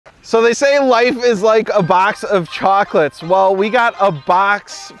So they say life is like a box of chocolates. Well, we got a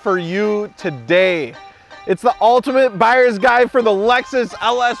box for you today. It's the ultimate buyer's guide for the Lexus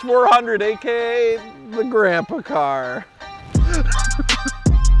LS400, aka the grandpa car.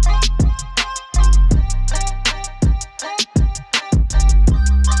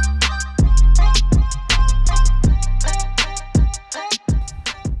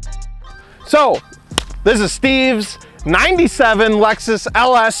 So, this is Steve's 97 Lexus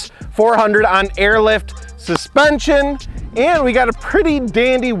LS400 on AirLift suspension, and we got a pretty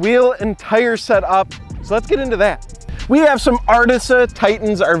dandy wheel and tire set up, so let's get into that. We have some Artisa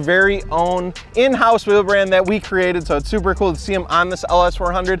Titans, our very own in-house wheel brand that we created, so it's super cool to see them on this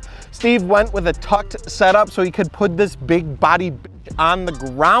LS400. Steve went with a tucked setup so he could put this big body on the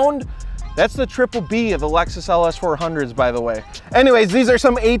ground. That's the triple B of the Lexus LS400s, by the way. Anyways, these are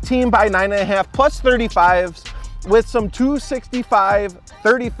some 18 by 9.5 plus 35s with some 265,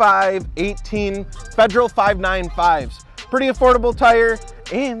 35, 18 Federal 595s. Pretty affordable tire.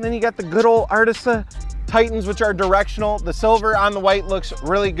 And then you got the good old Artisa Titans, which are directional. The silver on the white looks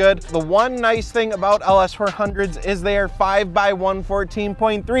really good. The one nice thing about LS400s is they are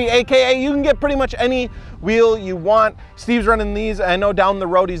 5x114.3, aka you can get pretty much any wheel you want. Steve's running these. I know down the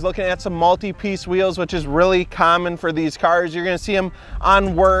road he's looking at some multi-piece wheels, which is really common for these cars. You're gonna see them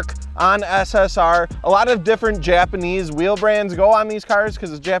on work, on SSR. A lot of different Japanese wheel brands go on these cars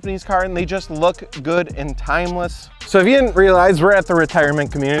because it's a Japanese car and they just look good and timeless. So if you didn't realize, we're at the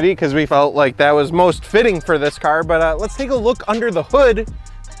retirement community because we felt like that was most fitting for this car, but let's take a look under the hood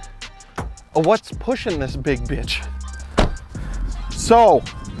of what's pushing this big bitch. So,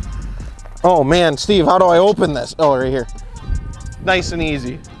 oh man, Steve, how do I open this? Oh, right here. Nice and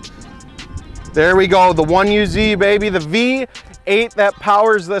easy. There we go, the 1UZ, baby, the V8 that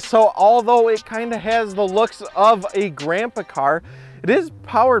powers this. So although it kind of has the looks of a grandpa car, it is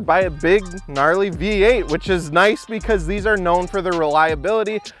powered by a big gnarly V8, which is nice because these are known for their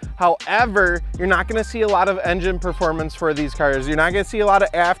reliability. However, you're not gonna see a lot of engine performance for these cars. You're not gonna see a lot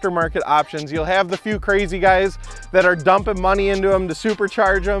of aftermarket options. You'll have the few crazy guys that are dumping money into them to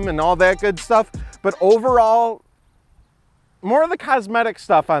supercharge them and all that good stuff. But overall, more of the cosmetic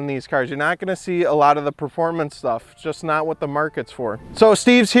stuff on these cars. You're not gonna see a lot of the performance stuff. It's just not what the market's for. So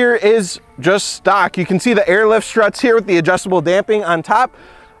Steve's here is just stock. You can see the AirLift struts here with the adjustable damping on top,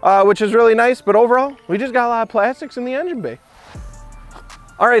 which is really nice. But overall, we just got a lot of plastics in the engine bay.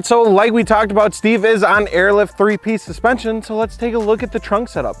 All right, so like we talked about, Steve is on AirLift 3-piece suspension. So let's take a look at the trunk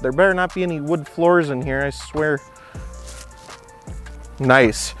setup. There better not be any wood floors in here, I swear.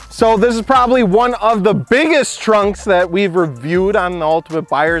 Nice. So this is probably one of the biggest trunks that we've reviewed on the Ultimate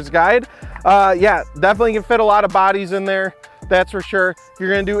Buyer's Guide. Yeah, definitely can fit a lot of bodies in there, that's for sure. If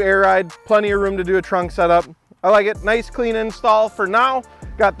you're gonna do air ride, plenty of room to do a trunk setup. I like it. Nice clean install for now.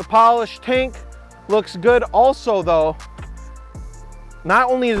 Got the polished tank, looks good. Also though,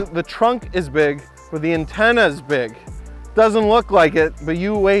 not only is the trunk is big, but the antenna is big. Doesn't look like it, but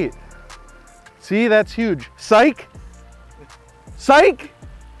you wait. See, that's huge. Psych. Psych!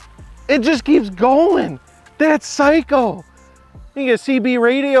 It just keeps going. That's psycho. You get a CB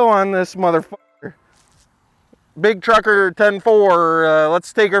radio on this motherfucker. Big trucker 10-4,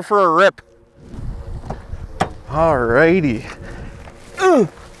 let's take her for a rip. Alrighty.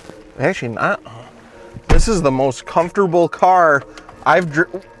 Actually not. This is the most comfortable car I've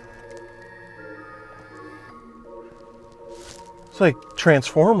driven. It's like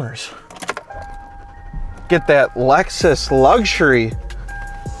Transformers. Get that Lexus luxury.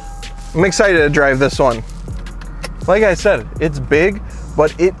 I'm excited to drive this one. Like I said, it's big,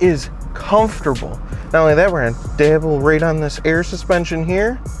 but it is comfortable. Not only that, we're gonna dabble right on this air suspension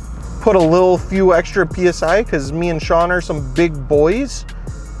here. Put a few extra PSI because me and Sean are some big boys.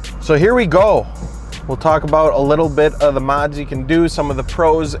 So here we go. We'll talk about a little bit of the mods you can do, some of the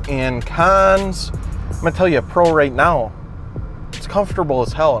pros and cons. I'm gonna tell you a pro right now. It's comfortable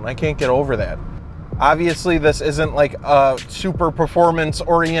as hell and I can't get over that. Obviously, this isn't like a super performance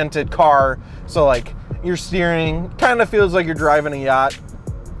oriented car. So like your steering kind of feels like you're driving a yacht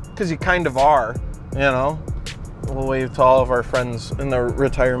because you kind of are, you know. We'll wave to all of our friends in the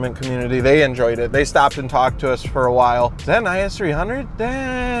retirement community. They enjoyed it. They stopped and talked to us for a while. Is that an IS300?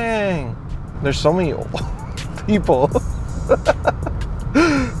 Dang. There's so many old people.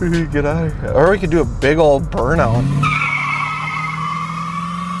 We need to get out of here. Or we could do a big old burnout.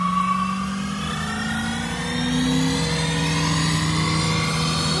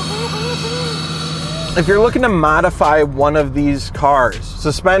 If you're looking to modify one of these cars,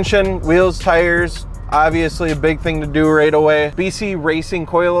 suspension, wheels, tires, obviously a big thing to do right away. BC racing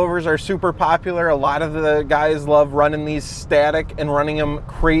coilovers are super popular. A lot of the guys love running these static and running them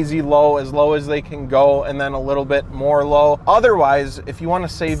crazy low as they can go, and then a little bit more low. Otherwise, if you want to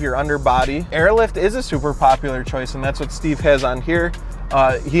save your underbody, AirLift is a super popular choice, and that's what Steve has on here.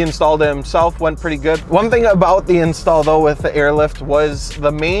 He installed it himself, went pretty good. One thing about the install though with the AirLift was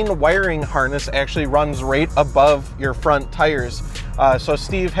the main wiring harness actually runs right above your front tires. So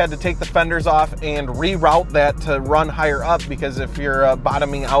Steve had to take the fenders off and reroute that to run higher up, because if you're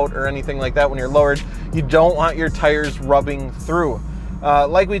bottoming out or anything like that when you're lowered, you don't want your tires rubbing through.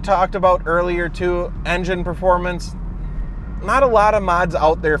 Like we talked about earlier too, engine performance, not a lot of mods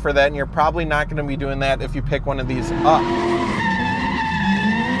out there for that, and you're probably not going to be doing that if you pick one of these up.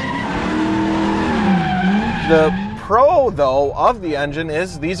 The pro though of the engine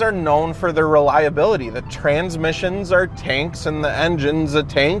is these are known for their reliability. The transmissions are tanks and the engine's a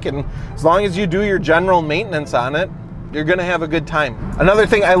tank, and as long as you do your general maintenance on it, you're gonna have a good time. Another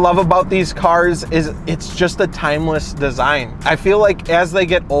thing I love about these cars is it's just a timeless design. I feel like as they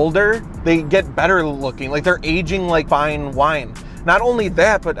get older, they get better looking, like they're aging like fine wine. Not only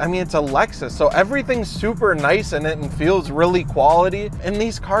that, but I mean, it's a Lexus, so everything's super nice in it and feels really quality. And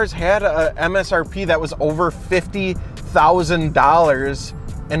these cars had a MSRP that was over $50,000,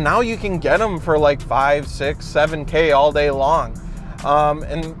 and now you can get them for like 5, 6, 7K all day long.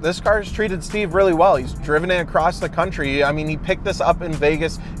 And this car's treated Steve really well. He's driven it across the country. I mean, he picked this up in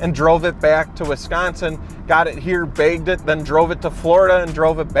Vegas and drove it back to Wisconsin, got it here, bagged it, then drove it to Florida and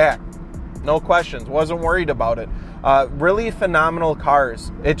drove it back. No questions, wasn't worried about it. Really phenomenal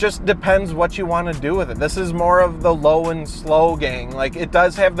cars. It just depends what you want to do with it. This is more of the low and slow gang. Like, it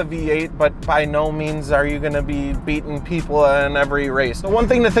does have the V8, but by no means are you going to be beating people in every race. The one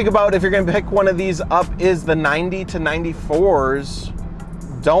thing to think about if you're going to pick one of these up is the 90 to 94s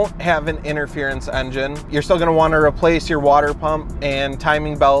don't have an interference engine. You're still going to want to replace your water pump and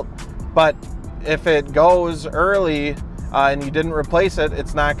timing belt, but if it goes early and you didn't replace it,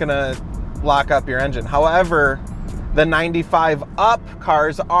 it's not going to lock up your engine. However, the 95 up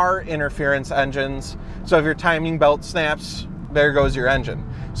cars are interference engines, so if your timing belt snaps, there goes your engine.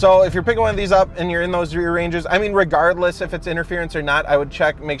 So if you're picking one of these up and you're in those rear ranges, I mean, regardless if it's interference or not, I would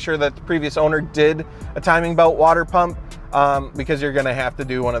check, make sure that the previous owner did a timing belt water pump, because you're gonna have to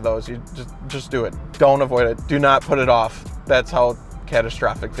do one of those. You just do it. Don't avoid it. Do not put it off. That's how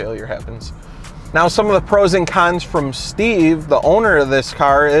catastrophic failure happens. Now, some of the pros and cons from Steve, the owner of this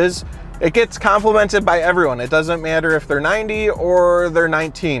car, is it gets complimented by everyone. It doesn't matter if they're 90 or they're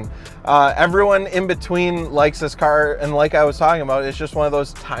 19. Everyone in between likes this car, and like I was talking about, it's just one of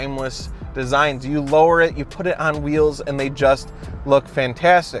those timeless designs. You lower it, you put it on wheels, and they just look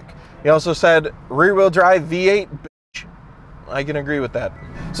fantastic. He also said rear wheel drive V8, bitch. I can agree with that.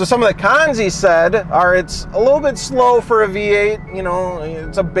 So some of the cons he said are it's a little bit slow for a V8, you know,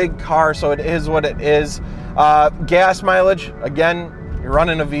 it's a big car, so it is what it is. Gas mileage, again, you're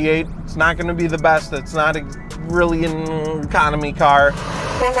running a V8, it's not going to be the best. It's not really an economy car.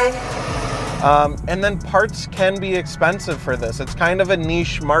 And then parts can be expensive for this. It's kind of a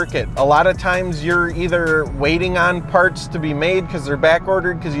niche market. A lot of times you're either waiting on parts to be made because they're back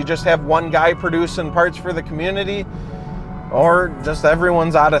ordered because you just have one guy producing parts for the community, or just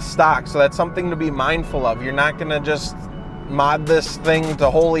everyone's out of stock. So that's something to be mindful of. You're not going to just mod this thing to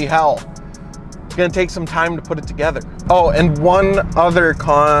holy hell. It's gonna take some time to put it together. Oh, and one other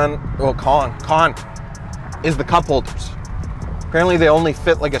con is the cup holders. Apparently they only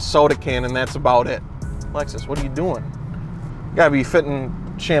fit like a soda can, and that's about it. Lexus, what are you doing? You gotta be fitting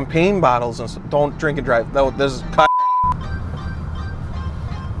champagne bottles and stuff. Don't drink and drive. No, this is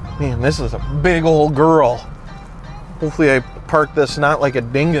man, this is a big old girl. Hopefully I park this not like a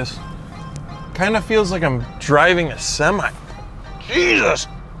dingus. Kind of feels like I'm driving a semi. Jesus!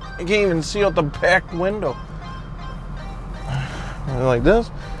 I can't even see out the back window. Like this.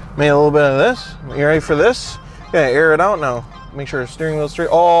 Maybe a little bit of this. You ready for this? Gonna air it out now. Make sure the steering wheel's straight.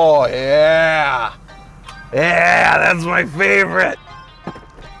 Oh yeah! Yeah, that's my favorite.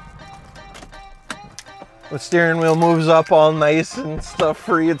 The steering wheel moves up all nice and stuff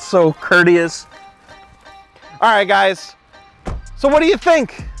free. It's so courteous. All right, guys. So what do you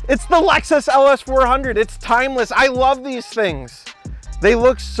think? It's the Lexus LS400. It's timeless. I love these things. They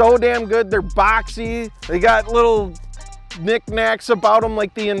look so damn good. They're boxy. They got little knickknacks about them,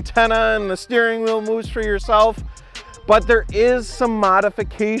 like the antenna and the steering wheel moves for yourself. But there is some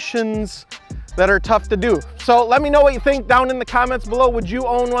modifications that are tough to do. So let me know what you think down in the comments below. Would you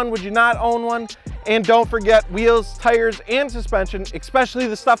own one? Would you not own one? And don't forget wheels, tires, and suspension, especially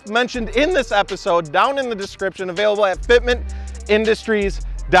the stuff mentioned in this episode, down in the description, available at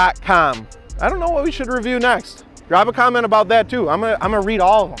fitmentindustries.com. I don't know what we should review next. Drop a comment about that too. I'm gonna read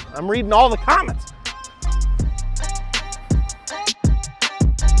all of them. I'm reading all the comments.